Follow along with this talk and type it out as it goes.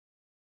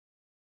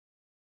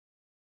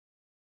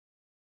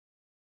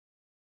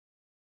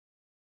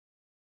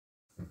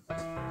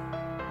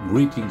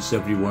Greetings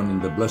everyone in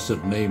the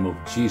blessed name of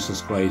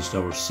Jesus Christ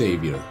our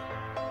Savior.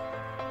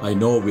 I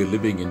know we're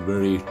living in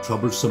very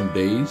troublesome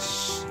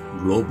days.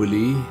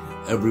 Globally,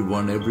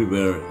 everyone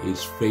everywhere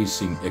is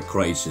facing a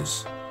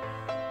crisis.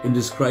 In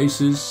this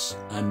crisis,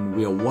 and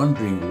we are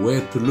wondering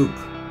where to look,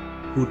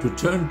 who to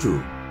turn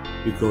to,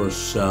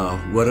 because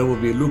wherever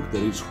we look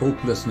there is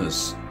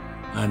hopelessness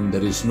and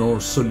there is no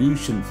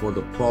solution for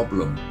the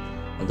problem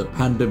of the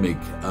pandemic,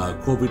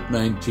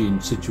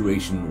 COVID-19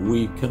 situation.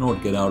 We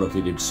cannot get out of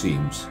it, it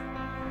seems.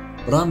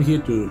 But I'm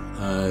here to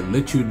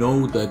let you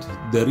know that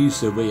there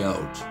is a way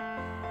out.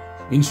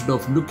 Instead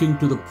of looking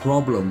to the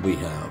problem we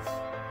have,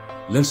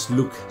 let's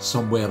look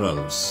somewhere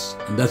else.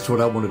 And that's what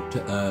I want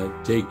to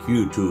take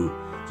you to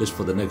just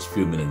for the next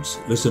few minutes.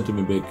 Listen to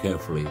me very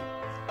carefully.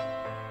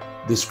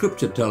 The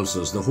scripture tells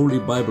us, the Holy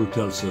Bible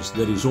tells us,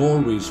 there is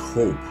always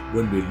hope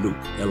when we look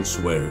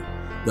elsewhere.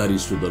 That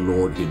is to the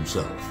Lord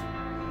Himself.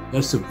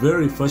 That's the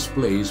very first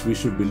place we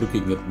should be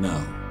looking at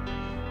now.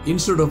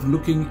 Instead of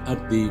looking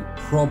at the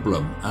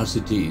problem as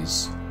it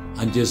is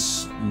and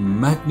just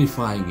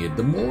magnifying it,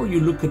 the more you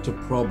look at a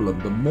problem,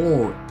 the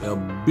more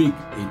big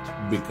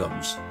it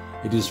becomes.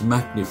 It is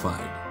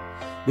magnified.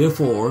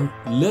 Therefore,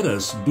 let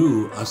us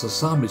do as the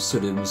psalmist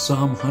said in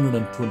Psalm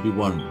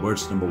 121,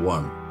 verse number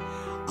 1.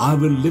 I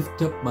will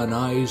lift up mine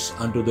eyes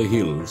unto the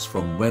hills,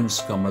 from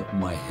whence cometh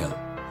my help.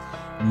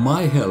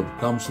 My help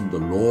comes from the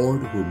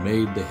Lord who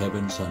made the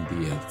heavens and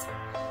the earth.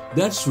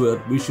 That's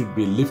where we should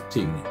be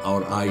lifting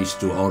our eyes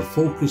to, or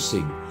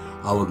focusing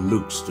our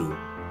looks to.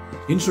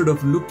 Instead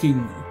of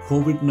looking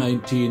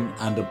COVID-19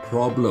 and the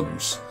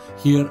problems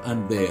here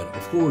and there,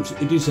 of course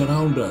it is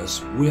around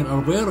us, we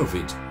are aware of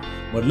it,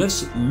 but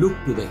let's look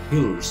to the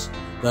hills,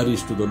 that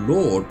is to the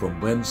Lord from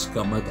whence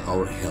cometh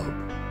our help.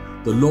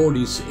 The Lord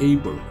is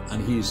able,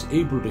 and He is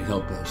able to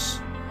help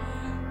us.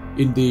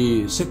 In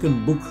the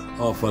second book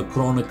of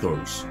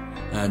Chronicles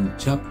and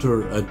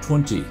chapter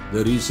 20,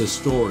 there is a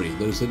story,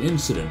 there is an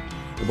incident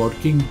about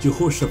King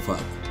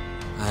Jehoshaphat,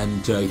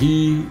 and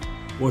he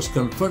was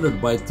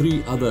confronted by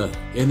 3 other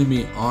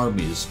enemy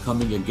armies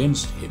coming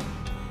against him.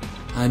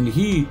 And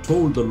he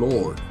told the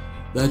Lord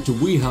that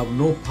we have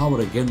no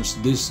power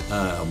against these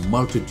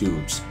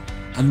multitudes,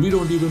 and we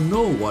don't even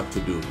know what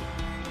to do.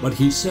 But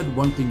he said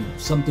one thing,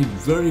 something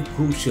very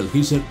crucial.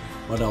 He said,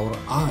 but our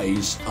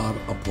eyes are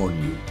upon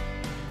you.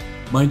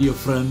 My dear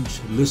friend,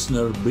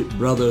 listener,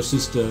 brother,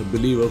 sister,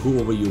 believer,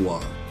 whoever you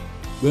are,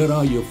 where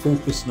are you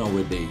focused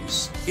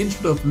nowadays?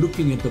 Instead of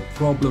looking at the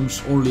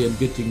problems only and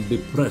getting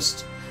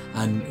depressed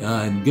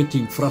and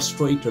getting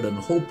frustrated and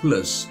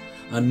hopeless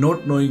and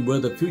not knowing where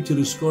the future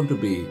is going to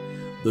be,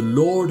 the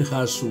Lord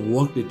has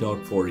worked it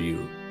out for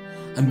you.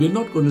 And we're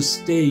not going to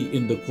stay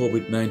in the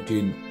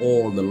COVID-19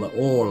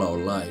 all our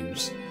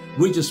lives.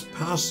 We're just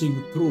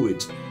passing through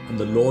it, and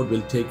the Lord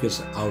will take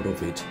us out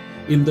of it.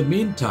 In the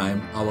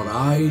meantime, our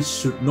eyes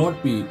should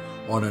not be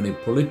on any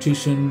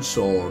politicians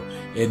or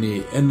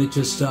any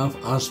NHS staff.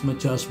 As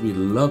much as we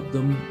love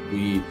them,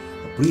 we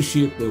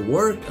appreciate their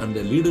work and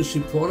their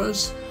leadership for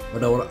us,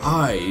 but our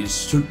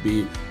eyes should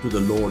be to the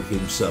Lord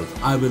Himself.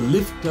 I will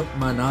lift up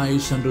mine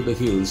eyes unto the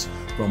hills,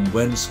 from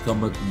whence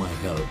cometh my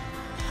help.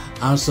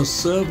 As a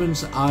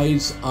servant's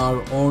eyes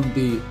are on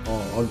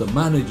the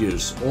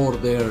managers or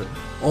their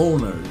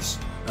owners,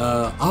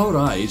 our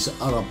eyes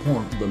are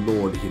upon the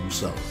Lord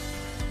Himself.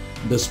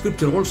 The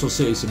scripture also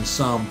says in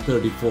Psalm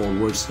 34,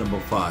 verse number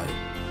 5,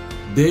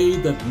 they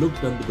that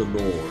look unto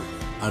the Lord,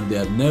 and they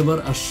are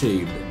never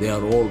ashamed, they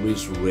are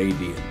always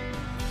radiant.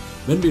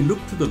 When we look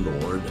to the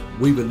Lord,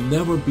 we will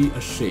never be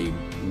ashamed.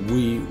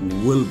 We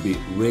will be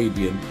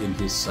radiant in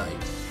His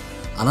sight.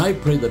 And I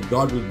pray that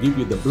God will give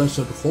you the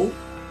blessed hope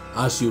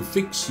as you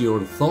fix your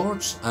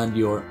thoughts and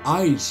your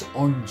eyes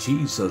on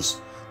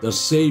Jesus, the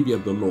Savior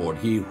of the Lord,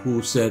 He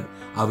who said,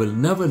 I will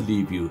never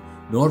leave you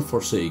nor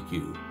forsake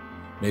you.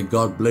 May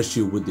God bless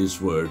you with these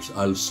words.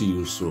 I'll see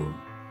you soon.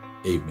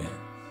 Amen.